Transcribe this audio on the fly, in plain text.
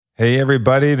Hey,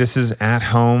 everybody. This is At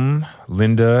Home.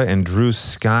 Linda and Drew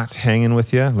Scott hanging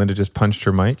with you. Linda just punched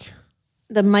her mic.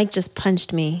 The mic just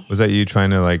punched me. Was that you trying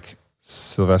to like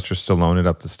Sylvester Stallone it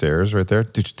up the stairs right there?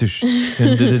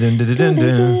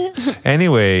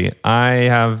 Anyway, I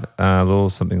have a little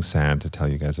something sad to tell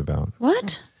you guys about.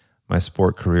 What? My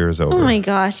sport career is over. Oh my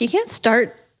gosh. You can't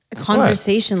start a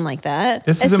conversation like that.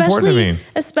 This is important to me.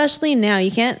 Especially now.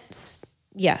 You can't,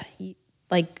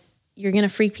 you're going to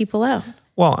freak people out.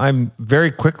 Well, I'm very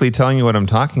quickly telling you what I'm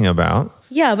talking about.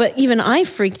 Yeah, but even I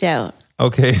freaked out.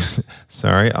 Okay,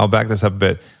 sorry. I'll back this up a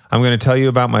bit. I'm going to tell you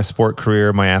about my sport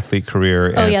career, my athlete career,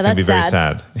 and it's going to be very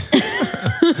sad.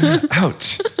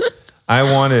 Ouch.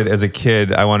 As a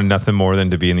kid, I wanted nothing more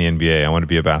than to be in the NBA. I wanted to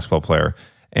be a basketball player.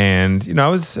 And, I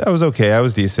was okay. I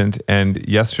was decent. And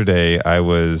yesterday I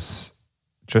was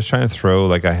just trying to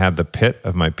throw, I had the pit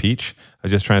of my peach. I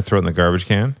was just trying to throw it in the garbage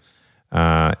can.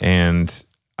 And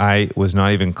I was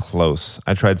not even close.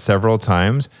 I tried several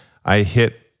times. I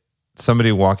hit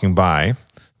somebody walking by,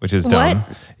 which is dumb.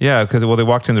 What? Yeah, because, they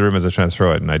walked in the room as I was trying to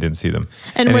throw it, and I didn't see them.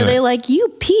 And anyway, were they like, you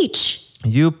peach?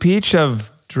 You peach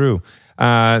of Drew.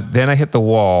 Then I hit the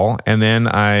wall, and then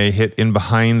I hit in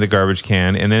behind the garbage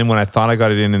can, and then when I thought I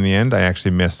got it in the end, I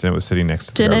actually missed, and it was sitting next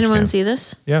to the garbage can. Did anyone see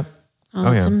this? Yep.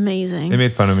 Oh, that's amazing. They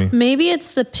made fun of me. Maybe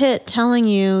it's the pit telling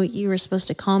you were supposed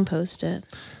to compost it.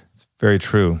 It's very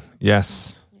true.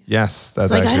 Yes. That's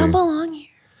it's like, I don't belong here.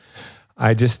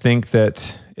 I just think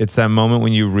that it's that moment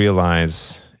when you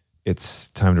realize it's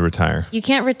time to retire. You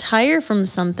can't retire from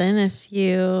something if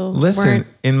you Listen,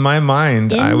 in my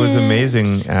mind, I was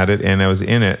amazing at it and I was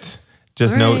in it.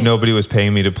 Just nobody was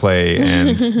paying me to play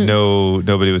and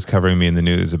nobody was covering me in the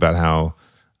news about how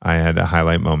I had a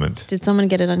highlight moment. Did someone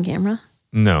get it on camera?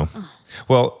 No. Oh.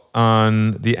 Well,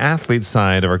 on the athlete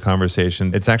side of our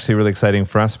conversation, it's actually really exciting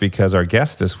for us because our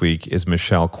guest this week is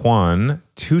Michelle Kwan,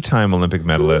 2-time Olympic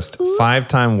medalist,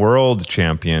 5-time world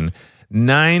champion,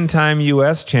 9-time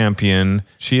U.S. champion.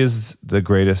 She is the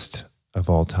greatest of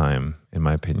all time, in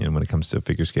my opinion, when it comes to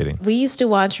figure skating. We used to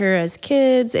watch her as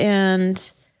kids,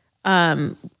 and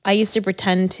I used to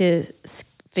pretend to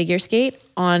figure skate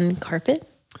on carpet.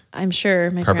 I'm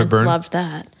sure my parents loved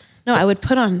that. No, I would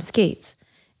put on skates.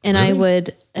 And really?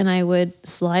 I would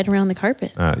slide around the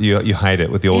carpet. You hide it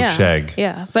with the old shag.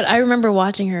 Yeah, but I remember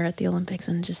watching her at the Olympics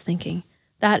and just thinking,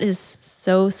 that is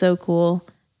so, so cool.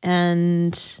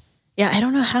 And I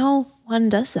don't know how one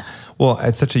does that. Well,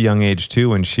 at such a young age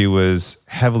too, when she was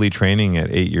heavily training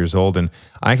at 8 years old. And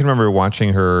I can remember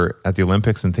watching her at the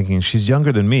Olympics and thinking, she's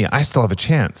younger than me. I still have a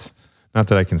chance. Not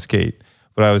that I can skate,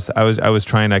 but I was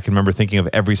trying. I can remember thinking of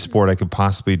every sport I could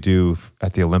possibly do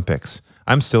at the Olympics.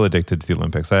 I'm still addicted to the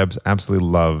Olympics. I absolutely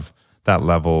love that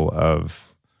level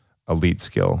of elite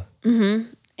skill. Mm-hmm.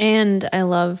 And I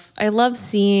love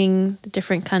seeing the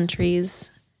different countries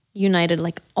united,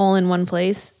 all in one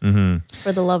place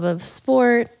for the love of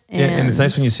sport. And it's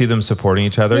nice when you see them supporting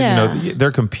each other. Yeah.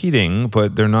 They're competing,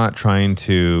 but they're not trying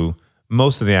to.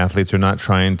 Most of the athletes are not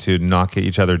trying to knock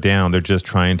each other down. They're just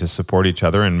trying to support each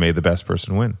other and may the best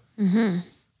person win. Mm-hmm.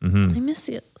 Mm-hmm. I missed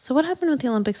it. So what happened with the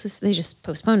Olympics? They just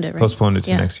postponed it, right? Postponed it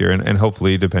to next year. And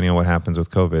hopefully, depending on what happens with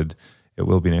COVID, it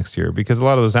will be next year. Because a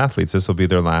lot of those athletes, this will be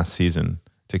their last season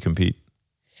to compete.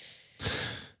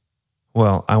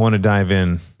 Well, I want to dive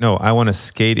in. No, I want to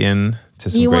skate in to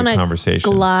some great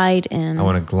conversation. Glide in. I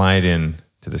want to glide in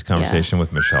to this conversation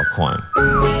with Michelle Kwan.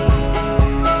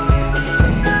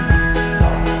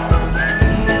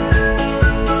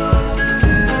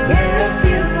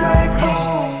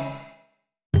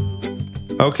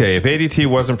 Okay, if ADT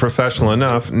wasn't professional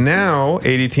enough, now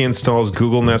ADT installs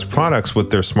Google Nest products with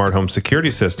their smart home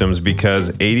security systems because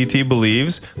ADT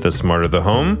believes the smarter the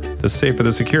home, the safer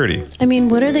the security. I mean,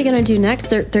 what are they going to do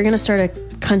next? They're going to start a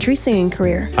country singing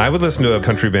career. I would listen to a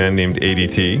country band named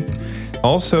ADT.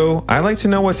 Also, I like to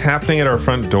know what's happening at our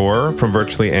front door from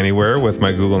virtually anywhere with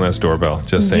my Google Nest doorbell.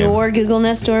 Just saying. Your Google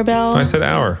Nest doorbell? I said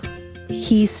our.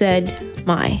 He said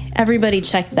my. Everybody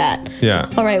check that. Yeah.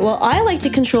 All right. Well, I like to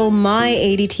control my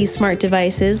ADT smart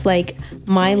devices like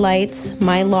my lights,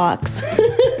 my locks.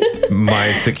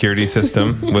 My security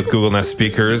system with Google Nest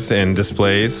speakers and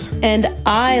displays. And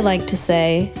I like to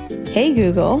say, hey,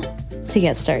 Google, to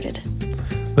get started.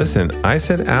 Listen, I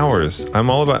said ours.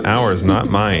 I'm all about ours, not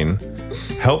mine.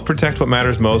 Help protect what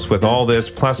matters most with all this,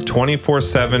 plus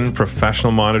 24/7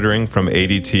 professional monitoring from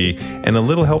ADT and a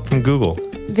little help from Google.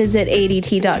 Visit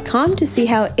ADT.com to see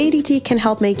how ADT can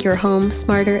help make your home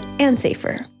smarter and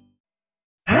safer.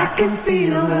 I can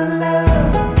feel the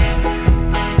love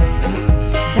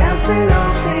bouncing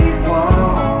off these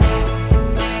walls,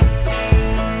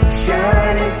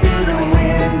 shining through the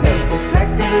windows,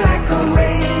 reflecting like a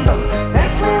rainbow.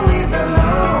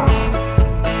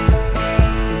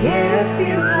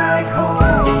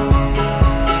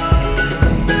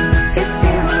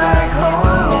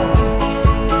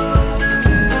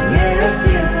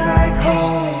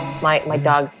 My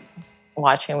dog's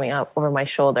watching me up over my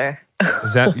shoulder.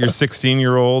 Is that your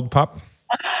 16-year-old pup?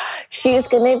 She's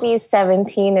going to be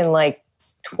 17 in like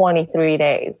 23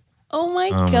 days. Oh my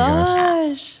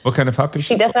gosh. What kind of pup is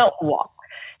she? She doesn't walk.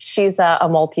 She's a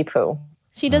Maltipoo.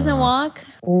 She doesn't walk?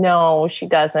 No, she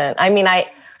doesn't. I mean, I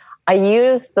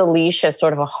use the leash as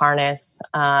sort of a harness,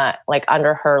 like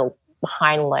under her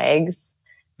hind legs,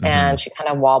 and she kind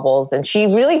of wobbles. And she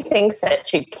really thinks that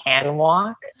she can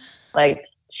walk. Like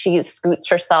she scoots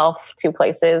herself to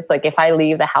places. Like if I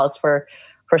leave the house for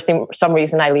some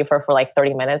reason, I leave her for like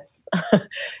 30 minutes.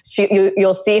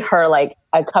 You'll see her like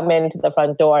I come into the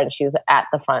front door and she's at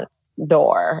the front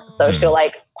door. So she'll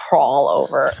like crawl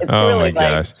over. It's really my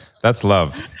gosh. That's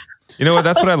love. You know what?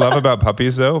 That's what I love about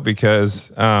puppies though,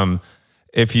 because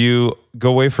if you go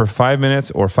away for 5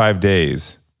 minutes or 5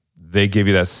 days, they give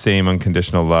you that same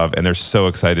unconditional love and they're so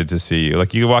excited to see you.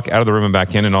 Like you walk out of the room and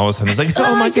back in and all of a sudden it's like,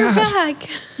 oh my gosh. You're back.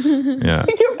 Yeah.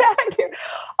 You're back here.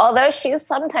 Although she's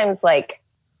sometimes like,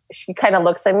 she kind of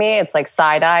looks at me, it's like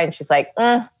side eye and she's like,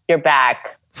 you're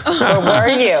back. Where were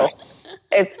you?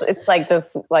 It's like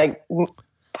this like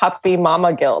puppy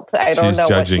mama guilt. I don't know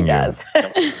what she does.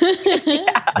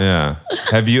 Yeah.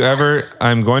 Have you ever,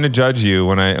 I'm going to judge you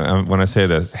when I say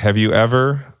this. Have you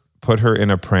ever put her in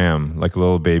a pram, like a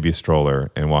little baby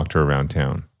stroller, and walked her around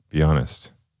town? Be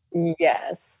honest.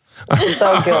 Yes. I'm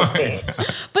so guilty.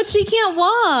 But she can't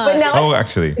walk. But now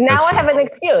actually. Now I have an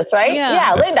excuse, right?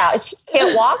 Yeah. Linda, she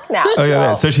can't walk now. Oh,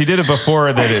 yeah. So she did it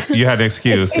before that you had an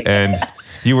excuse, and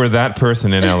you were that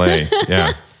person in LA.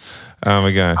 Yeah. Oh,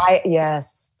 my gosh.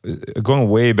 Yes. Going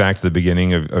way back to the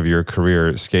beginning of your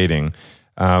career skating,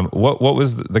 what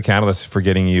was the catalyst for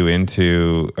getting you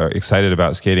into excited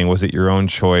about skating? Was it your own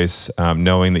choice,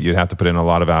 knowing that you'd have to put in a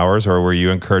lot of hours, or were you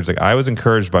encouraged? Like I was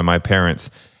encouraged by my parents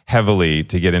heavily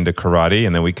to get into karate,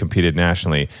 and then we competed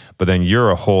nationally. But then you're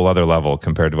a whole other level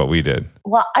compared to what we did.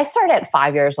 Well, I started at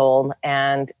 5 years old,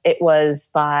 and it was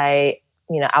by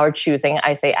our choosing.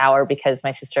 I say our because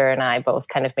my sister and I both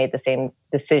kind of made the same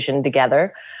decision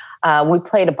together. We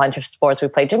played a bunch of sports. We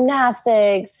played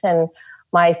gymnastics, and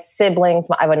my siblings,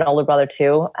 I have an older brother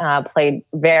too, played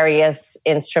various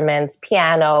instruments,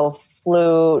 piano,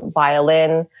 flute,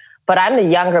 violin, but I'm the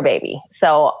younger baby.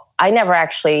 So I never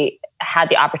actually had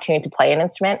the opportunity to play an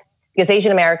instrument because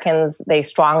Asian Americans,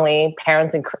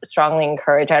 parents strongly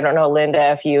encourage. I don't know,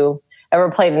 Linda, if you ever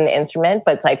played an instrument,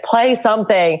 but it's like, play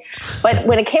something. But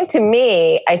when it came to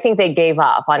me, I think they gave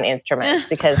up on instruments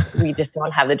because we just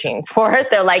don't have the genes for it.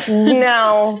 They're like,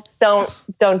 no, don't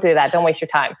do that. Don't waste your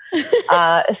time.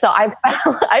 So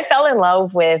I fell in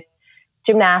love with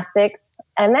gymnastics.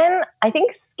 And then I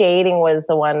think skating was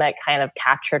the one that kind of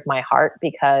captured my heart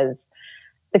because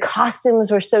the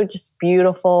costumes were so just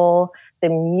beautiful, the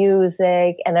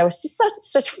music, and there was just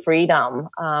such freedom.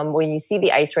 When you see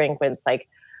the ice rink when it's like,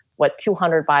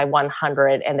 200 by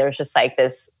 100, and there's just like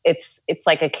this, it's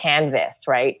like a canvas,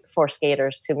 right, for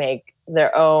skaters to make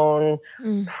their own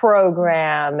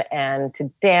program and to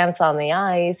dance on the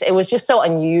ice. It was just so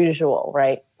unusual,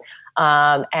 right?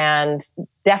 And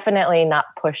definitely not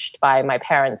pushed by my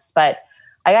parents. But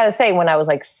I got to say, when I was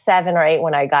like 7 or 8,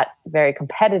 when I got very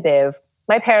competitive,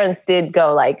 my parents did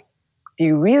go like, do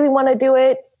you really want to do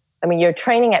it? I mean, you're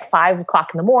training at 5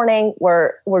 o'clock in the morning.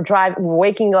 We're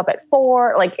waking you up at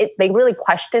 4. They really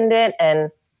questioned it and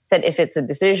said, if it's a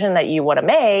decision that you want to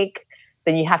make,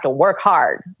 then you have to work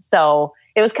hard. So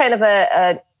it was kind of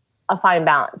a fine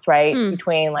balance, right?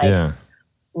 Between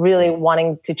really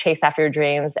wanting to chase after your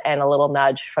dreams and a little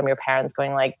nudge from your parents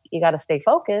going like, you got to stay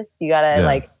focused. You got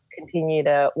to continue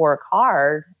to work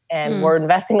hard. And we're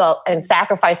investing and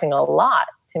sacrificing a lot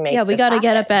to make. Yeah, we got to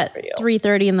get up at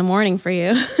 3:30 in the morning for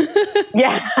you.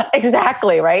 Yeah,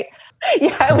 exactly. Right.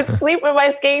 Yeah, I would sleep in my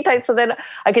skating tights so then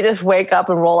I could just wake up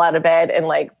and roll out of bed and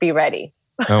like be ready.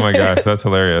 Oh my gosh, that's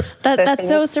hilarious. That's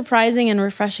so surprising and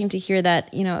refreshing to hear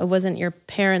that, it wasn't your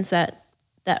parents that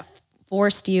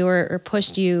forced you or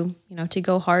pushed you, to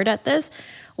go hard at this.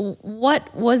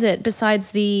 What was it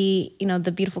besides the,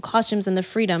 the beautiful costumes and the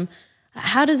freedom?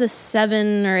 How does a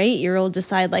 7 or 8-year-old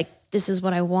decide like, this is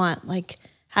what I want? Like,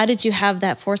 how did you have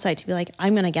that foresight to be like,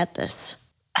 I'm going to get this?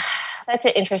 That's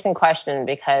an interesting question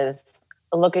because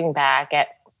looking back at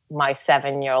my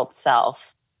 7-year-old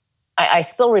self, I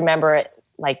still remember it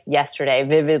like yesterday,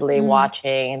 vividly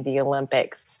watching the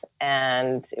Olympics.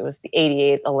 And it was the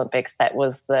 88 Olympics that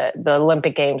was the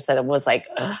Olympic Games that it was like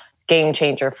a game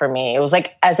changer for me. It was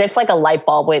like as if like a light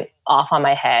bulb went off on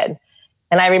my head.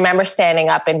 And I remember standing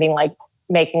up and being like,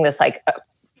 making this like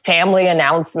family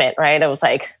announcement, right? I was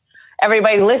like,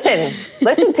 everybody listen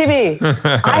to me.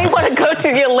 I want to go to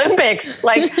the Olympics.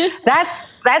 Like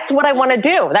that's what I want to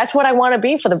do. That's what I want to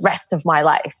be for the rest of my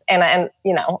life. And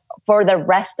for the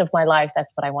rest of my life,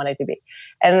 that's what I wanted to be.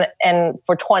 And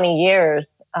for 20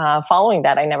 years following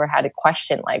that, I never had to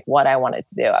question like what I wanted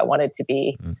to do. I wanted to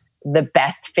be the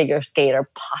best figure skater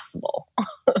possible.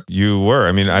 You were.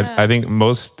 I mean, yeah. I think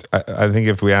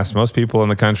if we asked most people in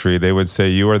the country, they would say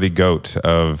you are the GOAT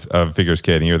of figure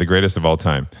skating. You're the greatest of all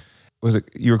time. Was it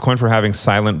you were coined for having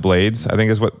silent blades? I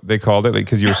think is what they called it,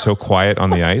 because you were so quiet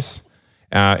on the ice.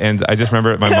 And I just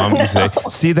remember my mom used to say,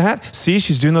 "See that? See,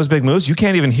 she's doing those big moves. You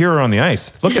can't even hear her on the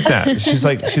ice. Look at that. She's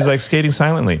like skating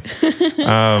silently."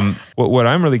 What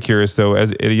I'm really curious though,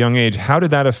 at a young age, how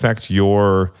did that affect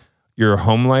your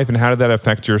home life, and how did that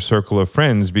affect your circle of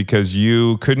friends? Because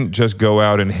you couldn't just go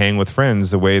out and hang with friends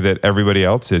the way that everybody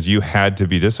else is. You had to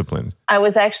be disciplined. I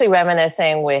was actually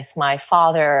reminiscing with my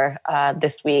father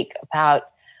this week about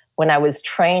when I was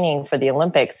training for the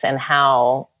Olympics and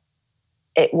how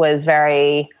it was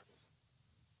very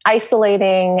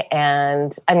isolating.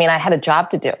 And I mean, I had a job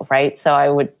to do, right? So I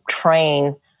would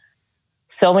train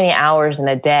so many hours in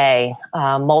a day,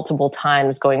 multiple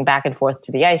times, going back and forth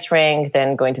to the ice rink,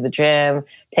 then going to the gym,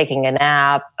 taking a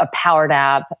nap, a power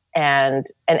nap, and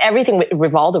everything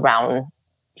revolved around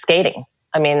skating.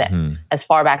 I mean, as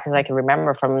far back as I can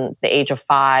remember, from the age of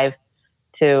 5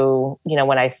 to,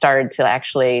 when I started to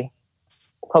actually,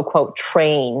 quote, quote,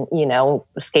 train,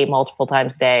 skate multiple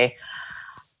times a day,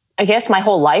 I guess my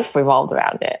whole life revolved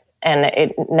around it. And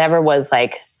it never was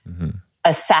like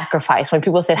a sacrifice. When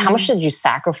people said, how much did you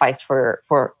sacrifice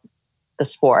for the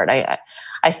sport?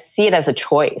 I see it as a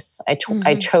choice.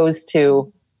 I chose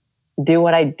to do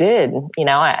what I did.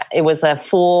 It was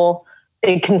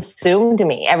it consumed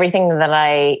me. Everything that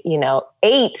I,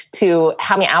 ate, to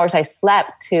how many hours I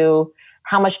slept, to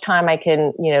how much time I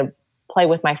can, play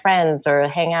with my friends or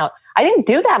hang out. I didn't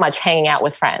do that much hanging out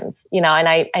with friends, and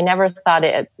I never thought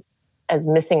it as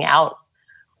missing out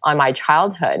on my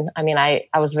childhood. I mean, I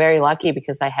was very lucky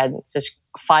because I had such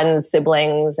fun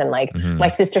siblings, and my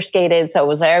sister skated. So it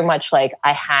was very much like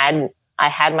I had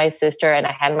my sister, and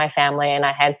I had my family, and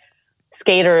I had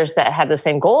skaters that had the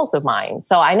same goals of mine.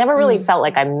 So I never really felt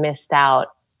like I missed out.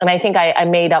 And I think I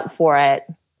made up for it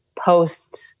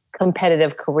post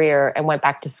competitive career and went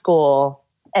back to school,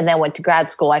 and then went to grad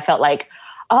school. I felt like,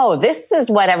 oh, this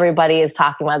is what everybody is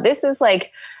talking about. This is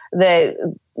like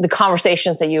the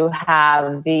conversations that you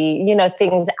have, the,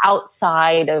 things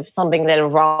outside of something that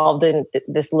evolved in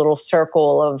this little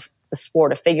circle of the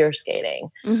sport of figure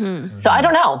skating. So I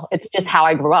don't know. It's just how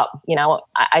I grew up.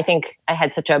 I think I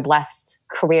had such a blessed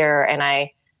career, and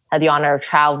I had the honor of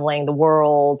traveling the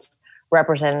world,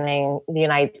 representing the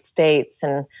United States,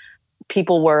 and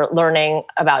people were learning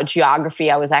about geography.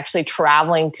 I was actually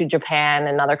traveling to Japan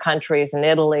and other countries and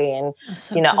Italy, and,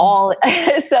 cool.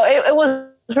 So it was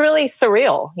really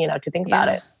surreal, to think about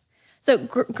it. So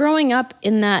growing up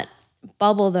in that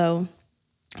bubble though,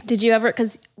 did you ever,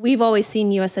 because we've always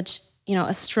seen you as such,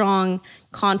 a strong,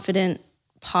 confident,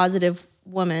 positive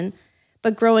woman,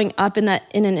 but growing up in an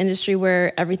industry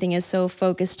where everything is so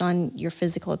focused on your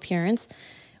physical appearance,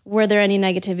 were there any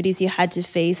negativities you had to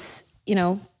face,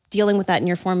 dealing with that in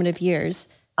your formative years?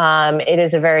 It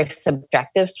is a very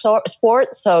subjective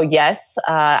sport. So yes,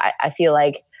 I feel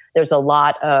like there's a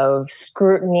lot of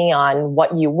scrutiny on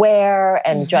what you wear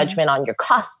and judgment on your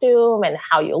costume and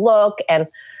how you look. And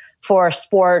for a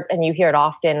sport, and you hear it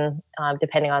often,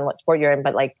 depending on what sport you're in,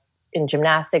 but like in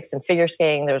gymnastics and figure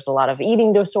skating, there's a lot of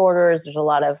eating disorders. There's a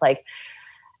lot of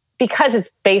because it's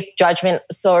based judgment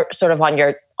sort of on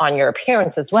your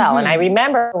appearance as well. And I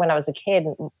remember when I was a kid,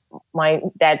 my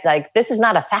dad, this is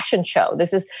not a fashion show.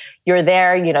 This is, you're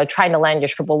there, trying to land your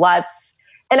triple Lutz.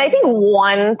 And I think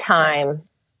one time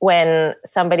when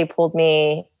somebody pulled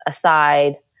me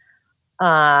aside,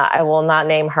 I will not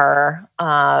name her,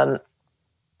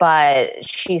 but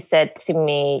she said to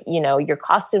me, your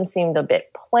costume seemed a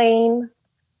bit plain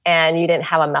and you didn't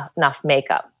have enough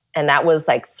makeup. And that was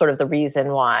sort of the reason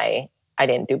why I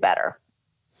didn't do better.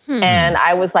 And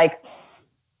I was like,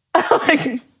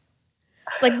 watch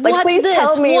please this,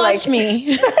 tell me, watch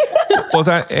me. Well,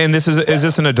 is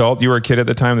this an adult? You were a kid at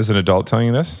the time. There's an adult telling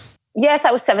you this? Yes,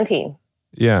 I was 17.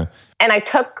 Yeah. And I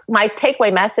took my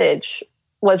takeaway message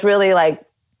was really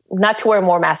not to wear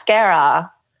more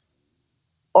mascara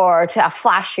or to have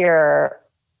flashier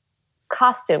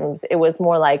costumes. It was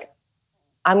more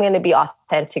I'm going to be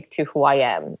authentic to who I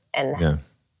am. And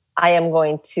I am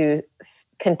going to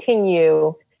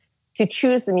continue to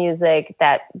choose the music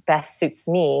that best suits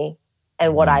me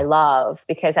and what I love.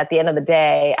 Because at the end of the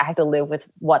day, I have to live with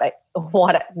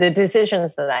the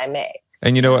decisions that I make.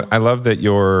 And you know what? I love that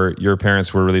your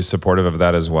parents were really supportive of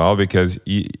that as well, because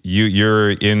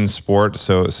you're in sport.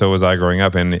 So was I growing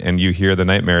up, and you hear the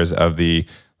nightmares of the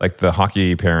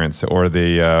hockey parents or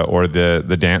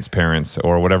the dance parents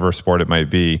or whatever sport it might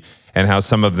be, and how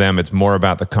some of them, it's more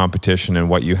about the competition and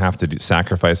what you have to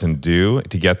sacrifice and do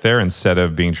to get there instead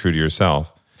of being true to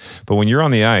yourself. But when you're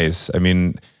on the ice, I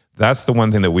mean, that's the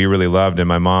one thing that we really loved, and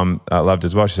my mom loved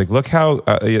as well. She's like, look how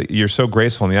you're so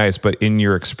graceful on the ice, but in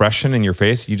your expression, in your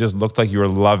face, you just looked like you were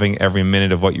loving every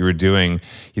minute of what you were doing.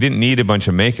 You didn't need a bunch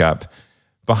of makeup.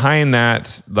 Behind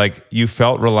that, like, you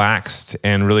felt relaxed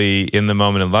and really in the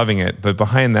moment and loving it. But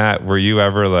behind that, were you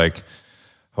ever like,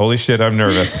 holy shit, I'm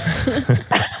nervous?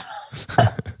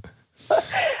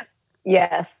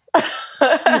 Yes.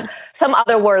 Some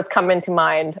other words come into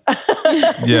mind.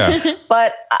 Yeah.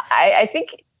 But I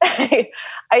think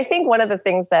one of the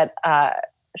things that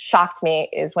shocked me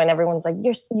is when everyone's like,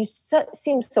 you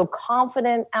seem so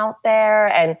confident out there.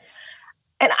 And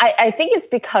I think it's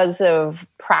because of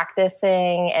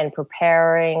practicing and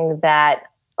preparing that,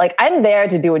 like, I'm there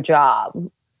to do a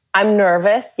job. I'm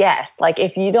nervous. Yes. Like,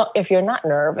 if you're not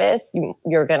nervous,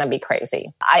 you're going to be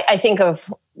crazy. I think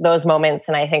of those moments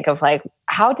and I think of, like,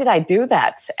 how did I do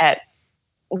that at,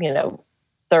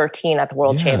 13 at the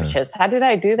World Championships? How did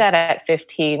I do that at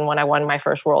 15 when I won my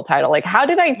first world title? Like, how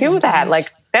did I do that?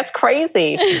 Like, that's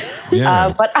crazy.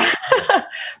 Yeah. But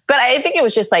I think it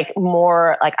was just like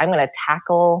more like, I'm going to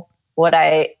tackle what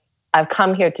I've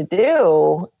come here to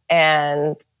do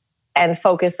and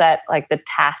focus at, like, the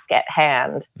task at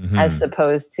hand, as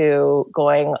opposed to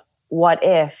going, what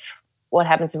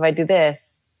happens if I do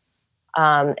this?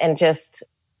 And just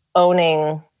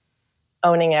owning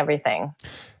everything.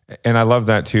 And I love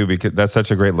that too, because that's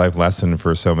such a great life lesson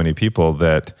for so many people,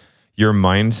 that your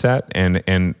mindset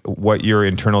and what your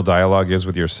internal dialogue is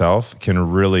with yourself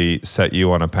can really set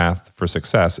you on a path for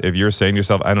success. If you're saying to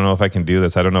yourself, I don't know if I can do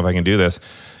this, I don't know if I can do this,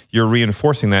 you're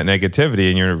reinforcing that negativity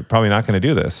and you're probably not going to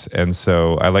do this. And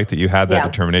so I like that you had that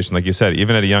determination. Like you said,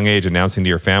 even at a young age, announcing to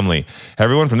your family,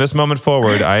 everyone, from this moment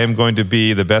forward, I am going to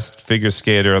be the best figure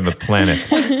skater on the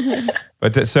planet.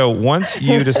 But so once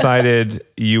you decided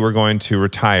you were going to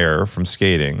retire from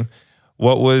skating,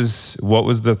 what was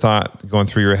the thought going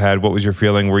through your head? What was your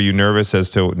feeling? Were you nervous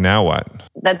as to now what?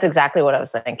 That's exactly what I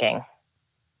was thinking.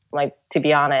 Like, to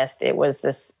be honest, it was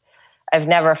this, I've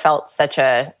never felt such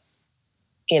a,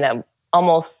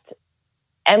 almost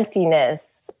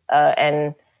emptiness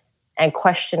and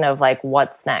question of, like,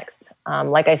 what's next.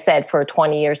 Like I said, for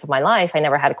 20 years of my life, I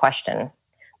never had a question.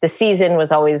 The season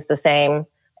was always the same.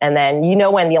 And then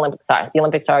when the Olympics are. The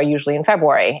Olympics are usually in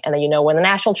February. And then when the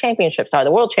national championships are.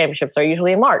 The world championships are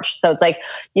usually in March. So it's like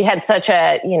you had such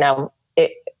a,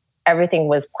 everything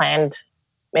was planned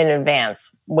in advance,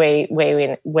 way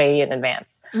in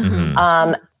advance.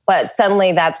 Mm-hmm. But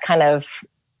suddenly that's kind of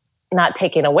not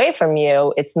taken away from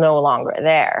you. It's no longer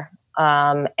there.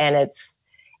 And it's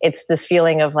this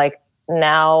feeling of, like,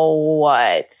 now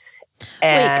what?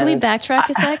 And wait, can we backtrack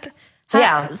a sec?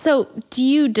 So do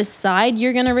you decide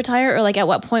you're going to retire, or, like, at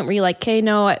what point were you like, okay,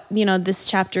 no, this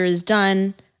chapter is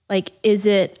done? Like, is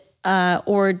it,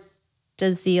 or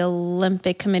does the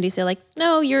Olympic committee say, like,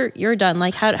 no, you're done?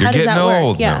 Like, how does that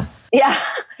work? Yeah. Yeah.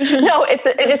 No, it's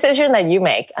a decision that you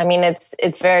make. I mean,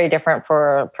 it's very different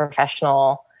for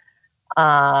professional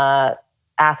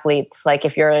athletes. Like,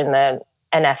 if you're in the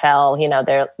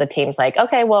NFL, the team's like,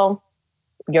 okay, well,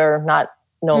 you're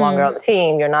no longer on the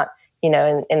team. You're not, in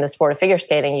the sport of figure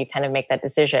skating, you kind of make that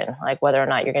decision, like, whether or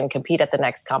not you're going to compete at the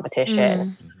next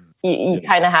competition. You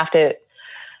kind of have to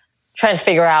try to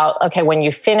figure out, okay, when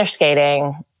you finish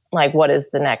skating, like, what is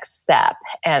the next step?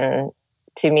 And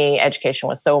to me, education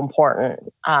was so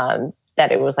important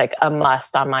that it was, like, a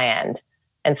must on my end.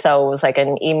 And so it was, like,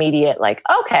 an immediate, like,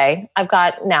 okay, I've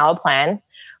got now a plan.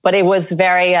 But it was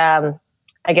very, I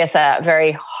guess, a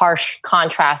very harsh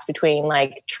contrast between,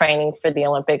 like, training for the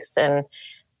Olympics and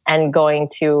going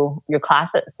to your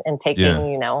classes and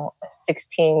taking,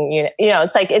 16,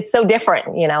 it's like, it's so different,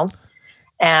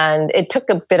 and it took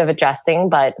a bit of adjusting,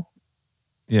 but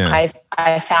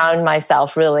I found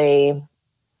myself really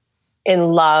in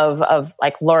love of,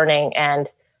 like, learning. And,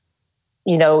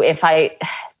 if I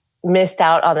missed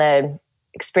out on the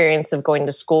experience of going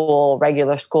to school,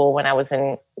 regular school, when I was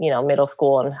in, middle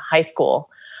school and high school,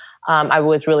 I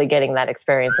was really getting that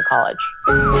experience at college.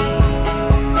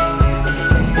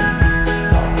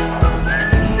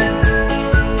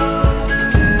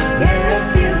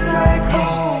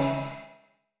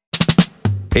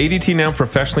 ADT now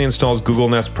professionally installs Google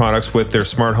Nest products with their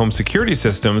smart home security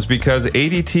systems because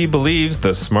ADT believes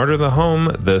the smarter the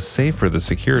home, the safer the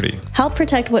security. Help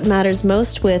protect what matters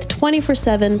most with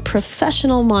 24/7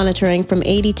 professional monitoring from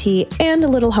ADT and a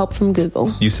little help from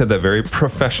Google. You said that very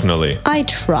professionally. I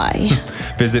try.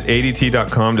 Visit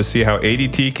ADT.com to see how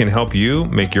ADT can help you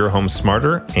make your home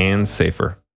smarter and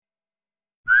safer.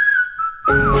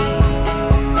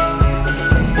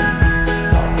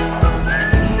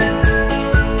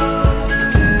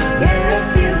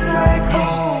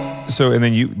 So, and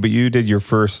then you did your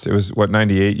first, it was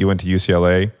 98, you went to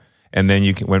UCLA, and then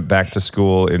you went back to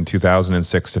school in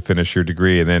 2006 to finish your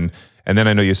degree. And then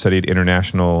I know you studied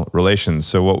international relations.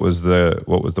 So what was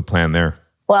the plan there?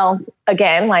 Well,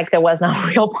 again, like there was no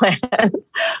real plan.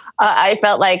 I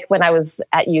felt like when I was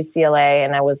at UCLA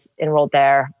and I was enrolled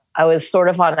there, I was sort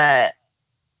of on a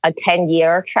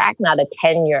 10-year track, not a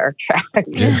 10-year track.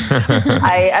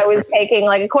 I was taking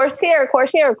like a course here, a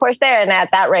course here, a course there. And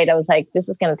at that rate, I was like, this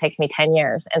is going to take me 10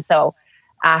 years. And so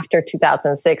after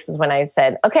 2006 is when I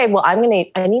said, okay, well, I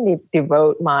need to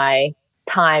devote my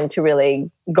time to really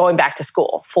going back to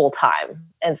school full time.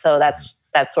 And so that's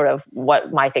sort of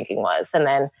what my thinking was. And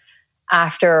then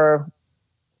after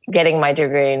getting my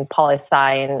degree in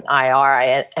poli-sci and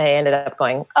IR, I ended up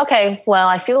going, okay, well,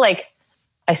 I feel like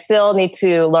I still need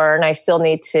to learn. I still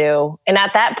need to. And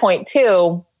at that point,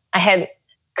 too, I had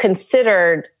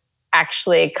considered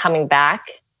actually coming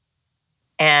back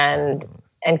and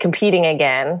competing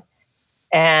again.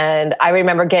 And I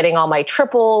remember getting all my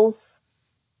triples,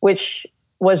 which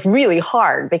was really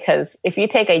hard because if you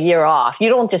take a year off, you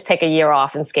don't just take a year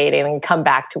off in skating and come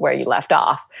back to where you left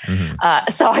off.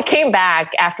 Mm-hmm. So I came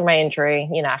back after my injury,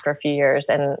 after a few years,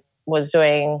 and was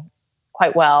doing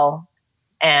quite well.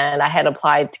 And I had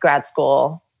applied to grad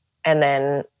school. And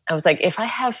then I was like, if I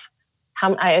have,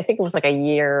 I think it was like a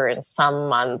year and some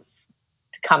months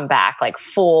to come back, like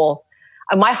full,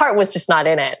 my heart was just not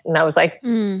in it. And I was like,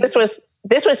 this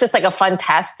was just like a fun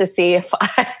test to see if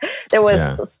there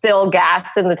was still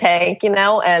gas in the tank, and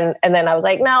then I was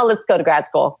like, no, let's go to grad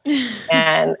school.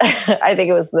 And I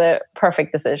think it was the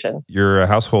perfect decision. You're a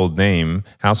household name,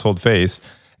 household face.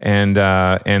 And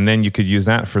then you could use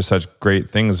that for such great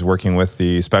things, working with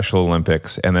the Special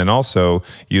Olympics, and then also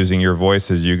using your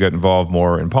voice as you get involved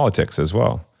more in politics as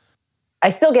well. I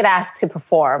still get asked to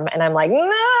perform, and I'm like,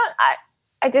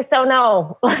 I just don't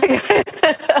know.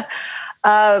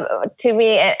 To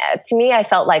me, I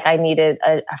felt like I needed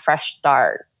a fresh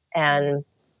start, and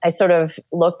I sort of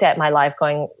looked at my life,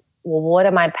 going, well, what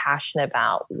am I passionate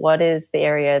about? What is the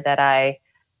area that I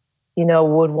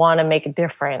would want to make a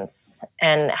difference,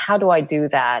 and how do I do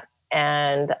that?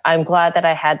 And I'm glad that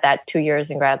I had that 2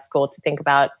 years in grad school to think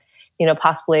about,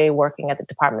 possibly working at the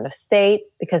Department of State,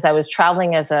 because I was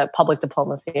traveling as a public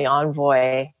diplomacy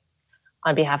envoy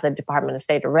on behalf of the Department of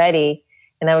State already.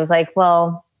 And I was like,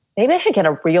 well, maybe I should get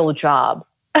a real job.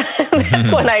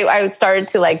 That's when I started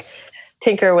to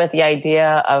tinker with the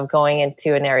idea of going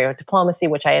into an area of diplomacy,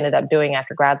 which I ended up doing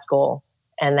after grad school.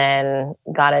 And then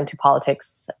got into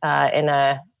politics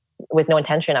with no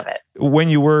intention of it. When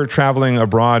you were traveling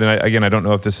abroad, and I don't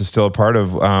know if this is still a part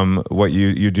of what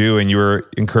you do, and you were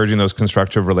encouraging those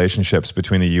constructive relationships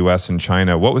between the U.S. and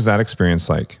China, what was that experience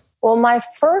like? Well, my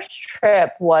first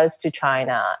trip was to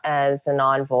China as an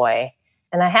envoy.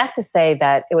 And I have to say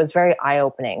that it was very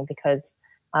eye-opening because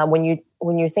when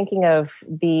you're thinking of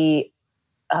the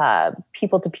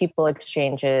people-to-people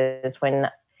exchanges,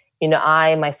 when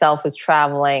I myself was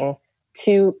traveling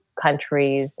to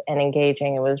countries and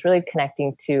engaging, it was really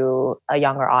connecting to a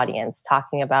younger audience,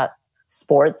 talking about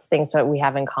sports, things that we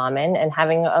have in common, and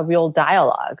having a real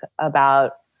dialogue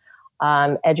about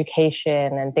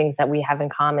education and things that we have in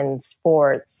common in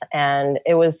sports. And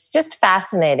it was just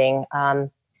fascinating.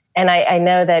 And I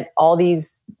know that all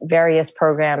these various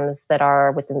programs that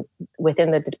are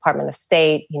within the Department of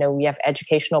State, we have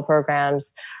educational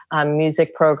programs,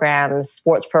 music programs,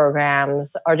 sports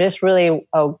programs, are just really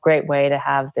a great way to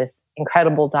have this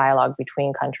incredible dialogue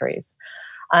between countries.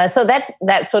 So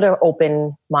that sort of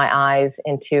opened my eyes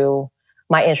into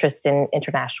my interest in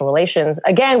international relations.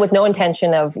 Again, with no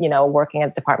intention of, working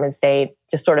at the Department of State,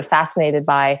 just sort of fascinated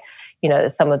by,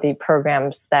 some of the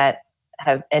programs that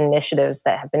have initiatives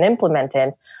that have been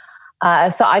implemented.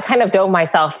 So I kind of dove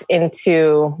myself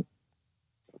into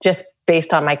just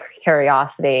based on my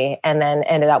curiosity, and then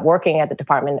ended up working at the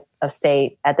Department of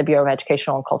State at the Bureau of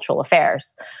Educational and Cultural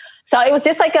Affairs. So it was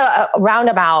just like a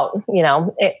roundabout,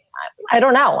 I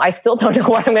don't know. I still don't know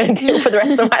what I'm going to do for the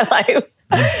rest of my life.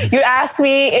 You ask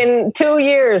me in 2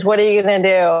 years, what are you going to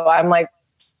do? I'm like,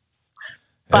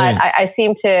 but I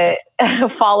seem to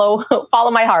follow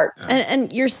my heart.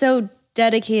 And you're so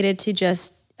dedicated to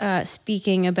just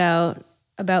speaking about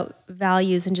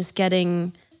values and just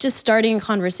starting a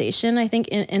conversation. I think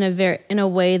in a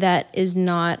way that is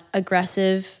not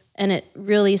aggressive, and it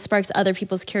really sparks other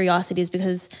people's curiosities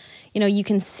because you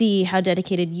can see how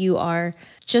dedicated you are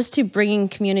just to bringing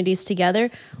communities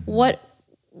together.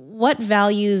 What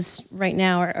values right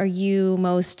now are you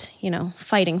most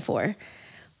fighting for?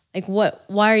 Like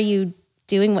why are you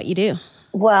doing what you do?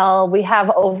 Well, we have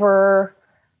over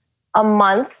a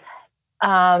month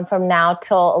from now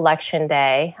till Election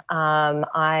Day.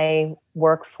 I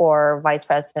work for Vice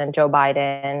President Joe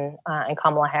Biden and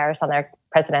Kamala Harris on their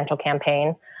presidential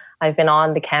campaign. I've been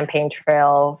on the campaign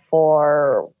trail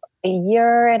for a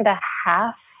year and a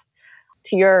half.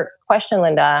 To your question,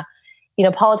 Linda,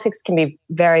 politics can be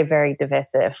very, very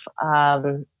divisive.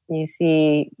 You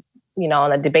see,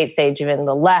 on the debate stage, even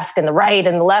the left and the right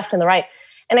and the left and the right.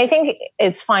 And I think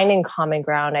it's finding common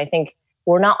ground. I think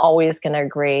we're not always going to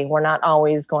agree. We're not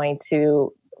always going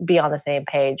to be on the same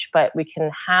page, but we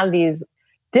can have these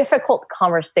difficult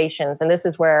conversations. And this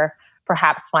is where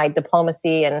perhaps my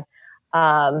diplomacy and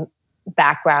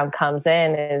background comes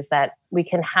in, is that we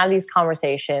can have these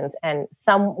conversations and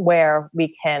somewhere we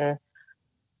can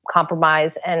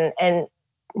compromise and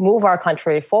move our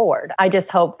country forward. I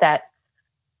just hope that,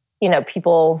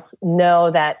 people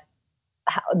know that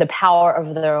the power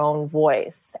of their own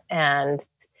voice and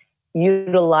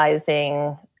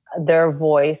utilizing their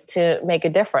voice to make a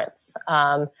difference.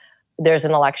 There's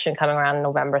an election coming around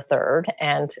November 3rd.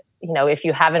 And, if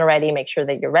you haven't already, make sure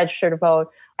that you're registered to vote.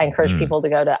 I encourage people to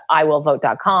go to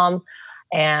iwillvote.com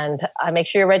and make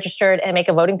sure you're registered and make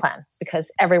a voting plan,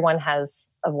 because everyone has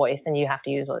a voice and you have to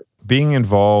use it. Being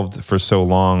involved for so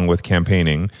long with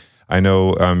campaigning, I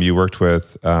know you worked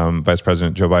with Vice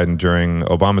President Joe Biden during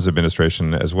Obama's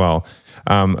administration as well.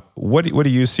 What do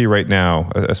you see right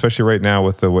now, especially right now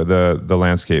with the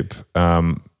landscape,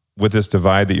 with this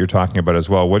divide that you're talking about as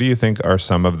well? What do you think are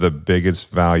some of the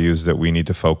biggest values that we need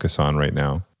to focus on right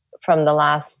now? From the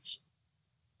last,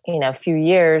 few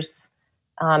years,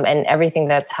 and everything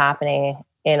that's happening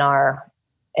in our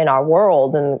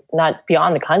world and not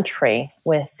beyond the country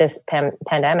with this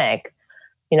pandemic,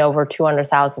 over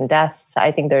 200,000 deaths.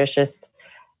 I think there's just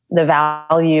the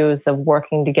values of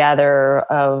working together,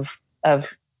 of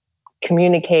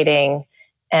communicating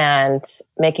and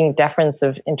making a difference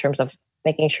in terms of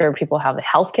making sure people have the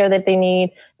healthcare that they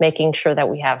need, making sure that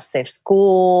we have safe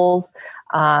schools.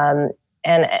 And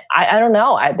I don't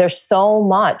know, there's so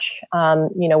much,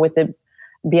 with the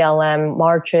BLM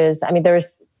marches. I mean,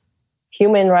 there's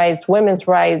human rights, women's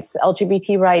rights,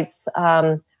 LGBT rights,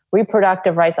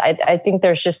 reproductive rights. I think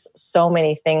there's just so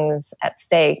many things at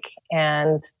stake.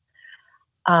 And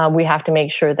we have to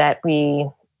make sure that we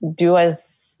do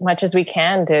as much as we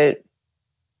can to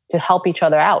help each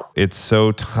other out. It's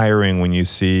so tiring when you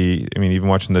see, even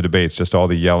watching the debates, just all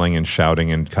the yelling and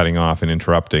shouting and cutting off and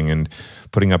interrupting and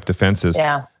putting up defenses.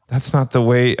 Yeah. That's not the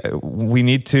way. We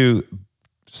need to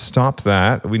stop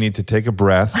that. We need to take a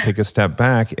breath, take a step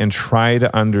back, and try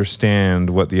to understand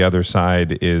what the other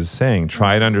side is saying.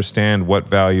 Try to understand what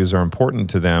values are important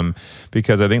to them,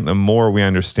 because I think the more we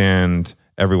understand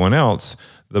everyone else,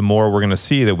 the more we're going to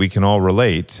see that we can all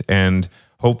relate, and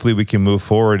hopefully we can move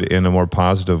forward in a more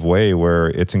positive way where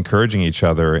it's encouraging each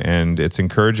other and it's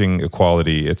encouraging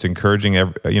equality. It's encouraging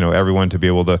everyone to be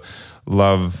able to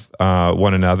love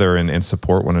one another and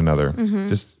support one another.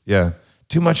 Mm-hmm.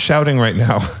 Too much shouting right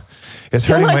now. It's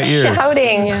hurting my ears.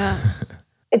 Shouting. Yeah.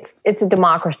 It's a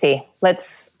democracy.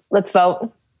 Let's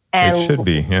vote. And it should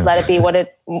be. Yeah. Let it be what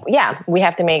it. Yeah, we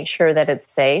have to make sure that it's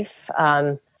safe,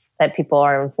 that people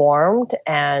are informed,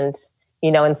 and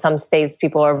in some states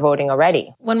people are voting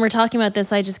already. When we're talking about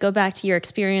this, I just go back to your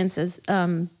experiences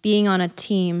being on a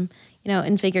team,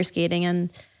 in figure skating, and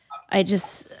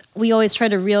we always try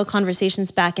to reel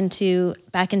conversations back into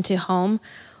home.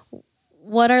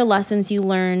 What are lessons you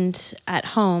learned at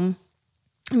home?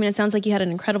 It sounds like you had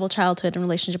an incredible childhood and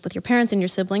relationship with your parents and your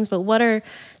siblings, but what are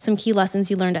some key lessons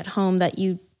you learned at home that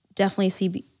you definitely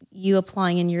see you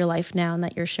applying in your life now and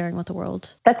that you're sharing with the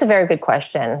world? That's a very good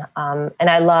question. And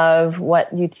I love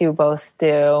what you two both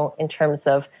do in terms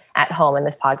of at home in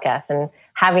this podcast and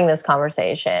having this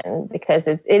conversation, because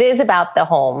it is about the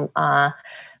home.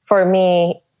 For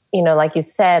me, like you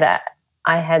said,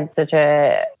 I had such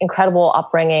an incredible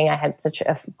upbringing. I had such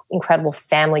an incredible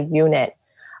family unit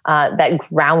that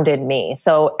grounded me.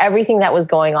 So everything that was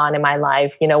going on in my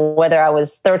life, whether I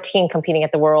was 13 competing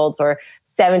at the Worlds or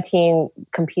 17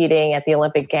 competing at the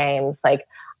Olympic Games, like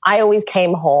I always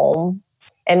came home.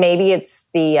 And maybe it's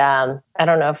the, I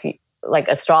don't know if like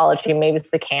astrology, maybe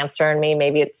it's the Cancer in me,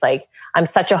 maybe it's like I'm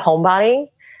such a homebody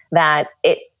that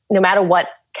no matter what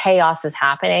chaos is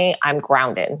happening, I'm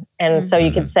grounded. And so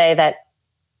you could say that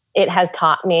it has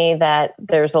taught me that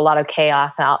there's a lot of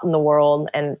chaos out in the world,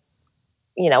 and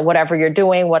whatever you're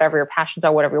doing, whatever your passions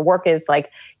are, whatever your work is,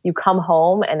 like you come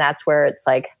home and that's where it's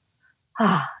like,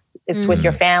 it's with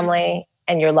your family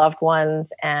and your loved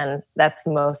ones. And that's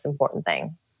the most important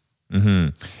thing. Mm-hmm.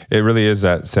 It really is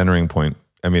that centering point.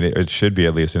 I mean, it should be,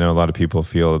 at least. I know a lot of people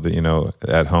feel that,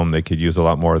 at home they could use a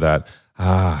lot more of that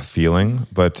feeling,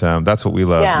 but that's what we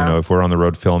love. Yeah. If we're on the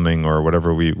road filming or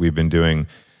whatever we've been doing,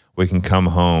 we can come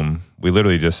home. We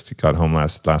literally just got home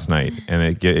last night, and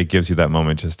it gives you that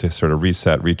moment just to sort of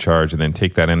reset, recharge, and then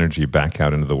take that energy back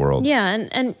out into the world. Yeah,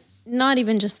 and not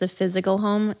even just the physical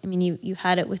home. I mean, you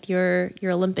had it with your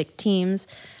Olympic teams,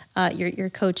 your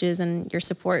coaches and your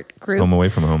support group. Home away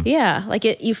from home. Yeah,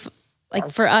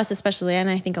 for us especially, and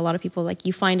I think a lot of people, like,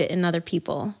 you find it in other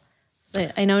people. So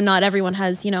I know not everyone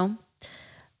has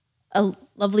a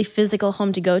lovely physical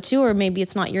home to go to, or maybe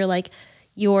it's not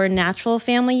your natural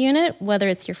family unit, whether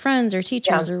it's your friends or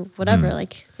teachers or whatever.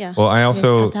 Well, I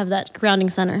also have to have that grounding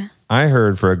center. I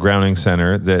heard for a grounding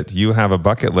center that you have a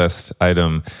bucket list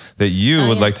item that you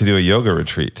would like to do a yoga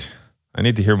retreat. I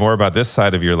need to hear more about this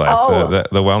side of your life,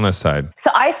 the wellness side.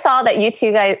 So I saw that you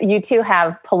two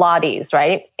have Pilates,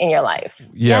 right, in your life.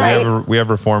 Yeah, right? we have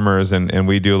reformers, and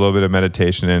we do a little bit of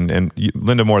meditation, and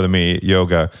Linda more than me,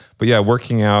 yoga. But yeah,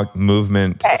 working out,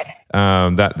 movement,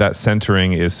 that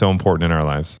centering is so important in our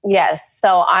lives. Yes,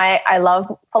 so I love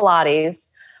Pilates.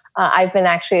 I've been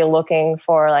actually looking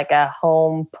for like a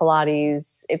home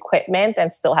Pilates equipment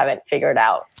and still haven't figured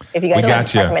out. If you guys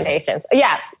have recommendations.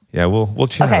 Yeah, we'll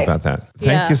chat about that.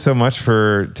 Thank you so much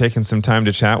for taking some time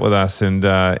to chat with us,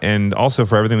 and also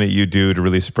for everything that you do to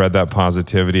really spread that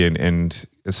positivity and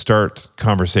start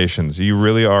conversations. You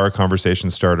really are a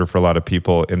conversation starter for a lot of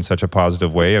people in such a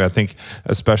positive way. And I think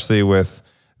especially with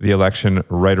the election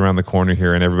right around the corner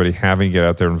here and everybody having to get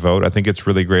out there and vote, I think it's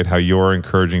really great how you're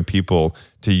encouraging people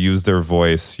to use their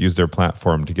voice, use their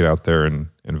platform to get out there and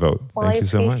vote. Well, Thank you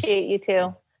so much. I appreciate you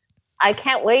too. I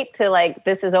can't wait to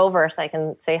this is over so I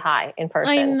can say hi in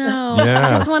person. I know.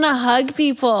 Yes. I just want to hug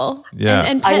people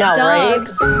and pet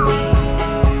dogs. Right?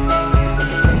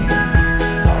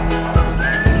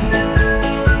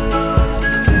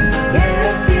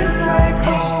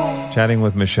 Chatting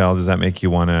with Michelle, does that make you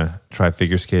want to try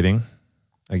figure skating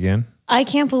again? I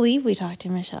can't believe we talked to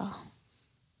Michelle.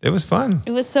 It was fun.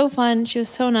 It was so fun. She was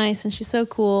so nice, and she's so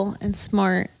cool and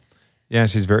smart. Yeah,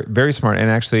 she's very, very smart. And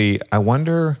actually, I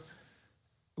wonder,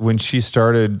 when she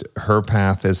started her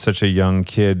path as such a young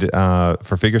kid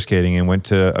for figure skating and went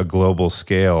to a global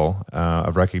scale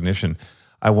of recognition,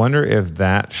 I wonder if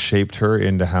that shaped her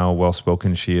into how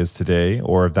well-spoken she is today,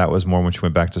 or if that was more when she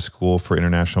went back to school for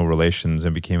international relations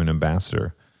and became an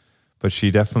ambassador. But she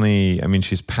definitely,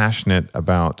 she's passionate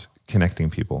about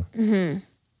connecting people. Mm-hmm.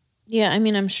 Yeah,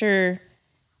 I'm sure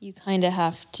you kind of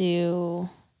have to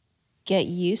get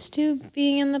used to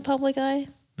being in the public eye,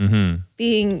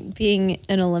 being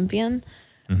an Olympian.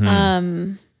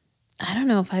 Mm-hmm. I don't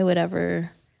know if I would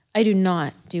ever. I do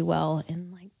not do well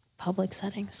in public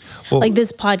settings. Well,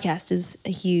 this podcast is a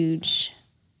huge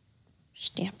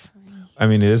stamp for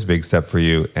me. It is a big step for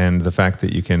you, and the fact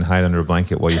that you can hide under a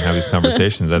blanket while you have these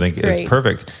conversations, I think is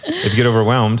perfect. If you get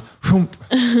overwhelmed,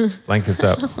 blankets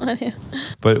up.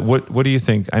 But what do you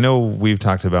think? I know we've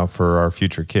talked about for our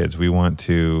future kids, we want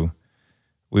to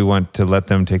let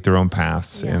them take their own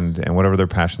paths and whatever their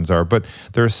passions are, but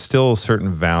there are still certain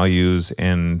values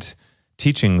and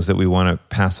teachings that we want to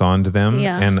pass on to them.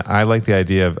 Yeah. And I like the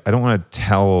idea of, I don't want to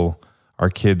tell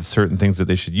our kids certain things that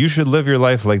you should live your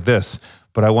life like this,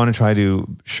 but I want to try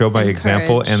to show by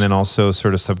example, and then also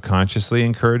sort of subconsciously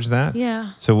encourage that.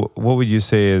 Yeah. So what would you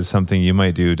say is something you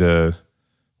might do to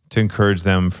encourage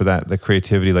them for the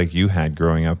creativity like you had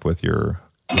growing up with your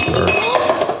art?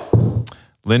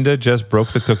 Linda just broke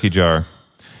the cookie jar.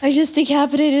 I just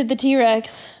decapitated the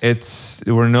T-Rex.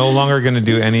 We're no longer going to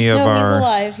do any of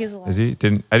our... He's alive. Is he?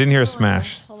 I didn't hear a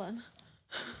smash. Hold on.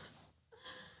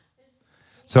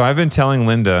 So I've been telling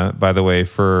Linda, by the way,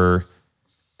 for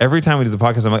every time we do the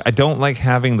podcast, I'm like, I don't like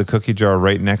having the cookie jar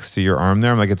right next to your arm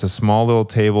there. I'm like, it's a small little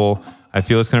table. I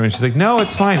feel it's going to... And she's like, no,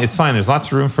 it's fine. It's fine. There's lots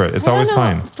of room for it. It's always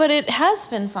fine. But it has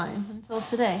been fine until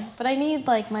today. But I need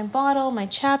my bottle, my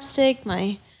chapstick,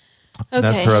 my... Okay.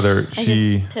 That's her other... I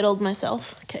just piddled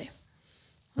myself. Okay.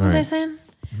 What was I saying?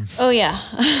 Oh, yeah.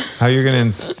 How you're going to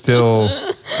instill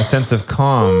a sense of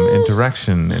calm and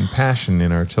direction and passion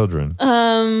in our children.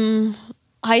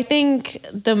 I think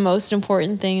the most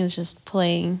important thing is just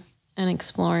playing and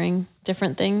exploring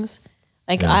different things.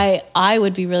 Like I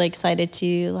would be really excited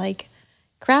to like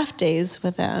craft days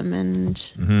with them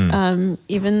and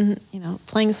even,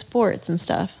 playing sports and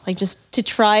stuff, like just to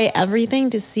try everything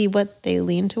to see what they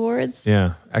lean towards.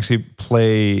 Yeah. Actually,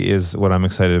 play is what I'm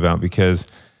excited about because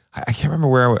I can't remember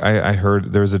where I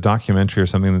heard there was a documentary or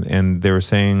something and they were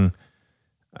saying,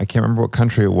 I can't remember what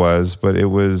country it was, but it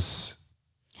was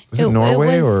it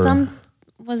Norway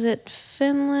was it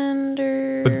Finland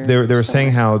or? But they were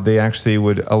saying how they actually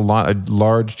would a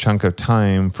large chunk of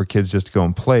time for kids just to go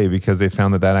and play because they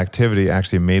found that activity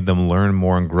actually made them learn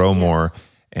more and grow more.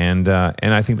 And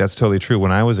I think that's totally true.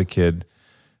 When I was a kid,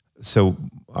 so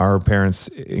our parents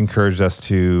encouraged us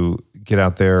to get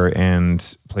out there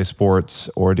and play sports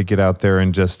or to get out there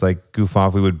and just like goof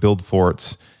off. We would build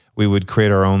forts. We would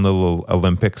create our own little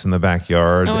Olympics in the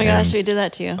backyard. Oh my gosh, we did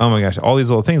that too. Oh my gosh, all these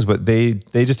little things, but they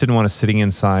just didn't want us sitting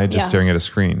inside just staring at a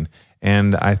screen.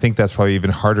 And I think that's probably even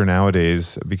harder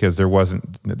nowadays because there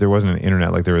wasn't an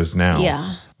internet like there is now.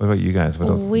 Yeah. What about you guys? What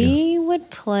else? We would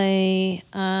play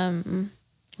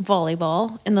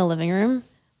volleyball in the living room.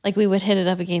 Like we would hit it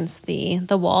up against the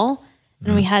wall,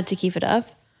 and we had to keep it up.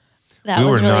 We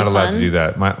were not allowed to do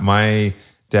that. My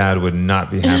dad would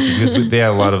not be happy because they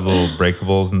had a lot of little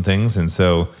breakables and things, and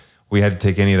so we had to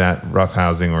take any of that rough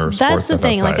housing or sports. That's the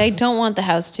thing. Outside. Like I don't want the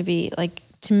house to be like.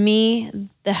 To me,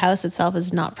 the house itself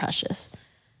is not precious,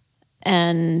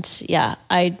 and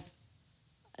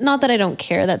not that I don't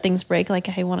care that things break.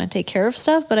 Like I want to take care of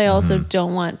stuff, but I also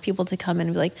don't want people to come in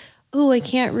and be like, "Ooh, I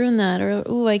can't ruin that," or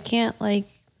 "Ooh, I can't like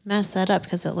mess that up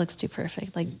because it looks too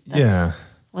perfect." Like,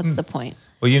 what's the point?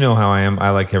 Well, you know how I am. I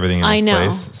like everything in this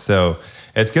place. So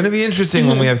it's going to be interesting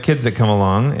when we have kids that come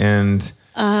along and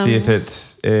see if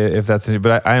that's.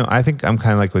 But I think I'm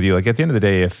kind of like with you. Like at the end of the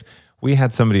day, if we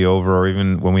had somebody over, or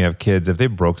even when we have kids, if they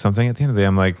broke something, at the end of the day,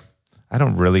 I'm like, I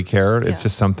don't really care. It's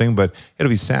just something, but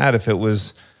it'll be sad if it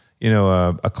was,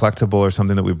 a collectible or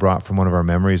something that we brought from one of our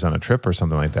memories on a trip or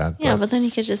something like that. Yeah, but then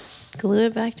you could just glue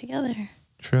it back together.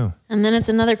 True. And then it's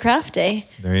another craft day.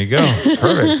 There you go.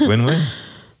 Perfect. Win-win.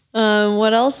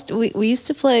 What else? We used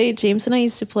to play, James and I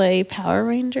used to play Power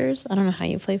Rangers. I don't know how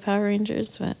you play Power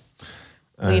Rangers, but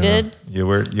we did. You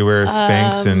wear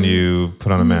Spanx and you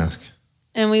put on a mask.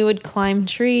 And we would climb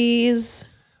trees.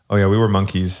 Oh yeah, we were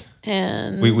monkeys.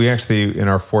 And we actually, in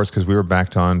our forest, because we were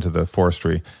backed on to the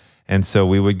forestry. And so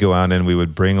we would go out and we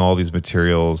would bring all these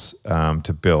materials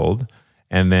to build.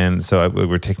 And then, so we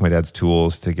would take my dad's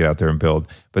tools to get out there and build.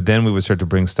 But then we would start to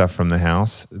bring stuff from the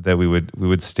house that we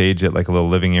would stage it like a little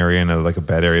living area and like a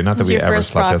bed area. Not that we ever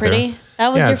slept out there.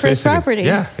 That was your first property.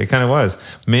 Yeah, it kind of was.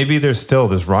 Maybe there's still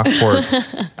this Rockport.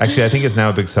 Actually, I think it's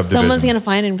now a big subdivision. Someone's going to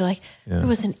find it and be like, there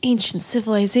was an ancient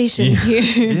civilization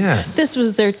here. Yes. This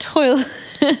was their toilet.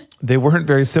 They weren't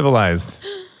very civilized.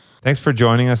 Thanks for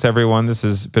joining us, everyone. This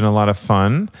has been a lot of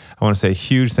fun. I want to say a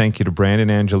huge thank you to Brandon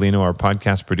Angelino, our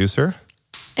podcast producer.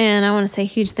 And I want to say a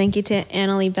huge thank you to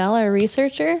Annalie Bell, our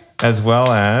researcher. As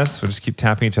well as, we'll just keep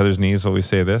tapping each other's knees while we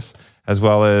say this, as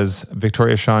well as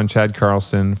Victoria Shaw and Chad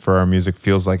Carlson for our music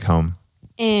Feels Like Home.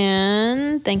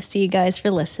 And thanks to you guys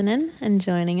for listening and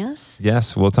joining us.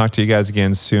 Yes, we'll talk to you guys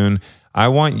again soon. I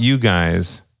want you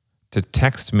guys to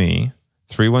text me,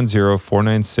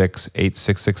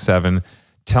 310-496-8667.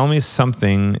 Tell me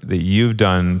something that you've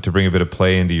done to bring a bit of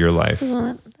play into your life.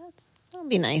 Well, that'll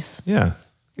be nice. Yeah.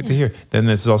 Good to hear. Then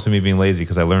this is also me being lazy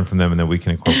because I learned from them and then we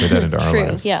can incorporate that into our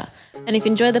lives. Yeah. And if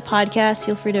you enjoy the podcast,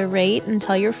 feel free to rate and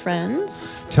tell your friends.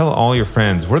 Tell all your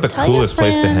friends. We're the coolest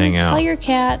place to hang out. Tell your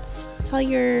cats. Tell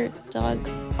your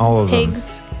dogs. All of pigs.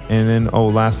 them. And then,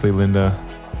 lastly, Linda,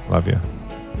 love you.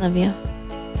 Love you.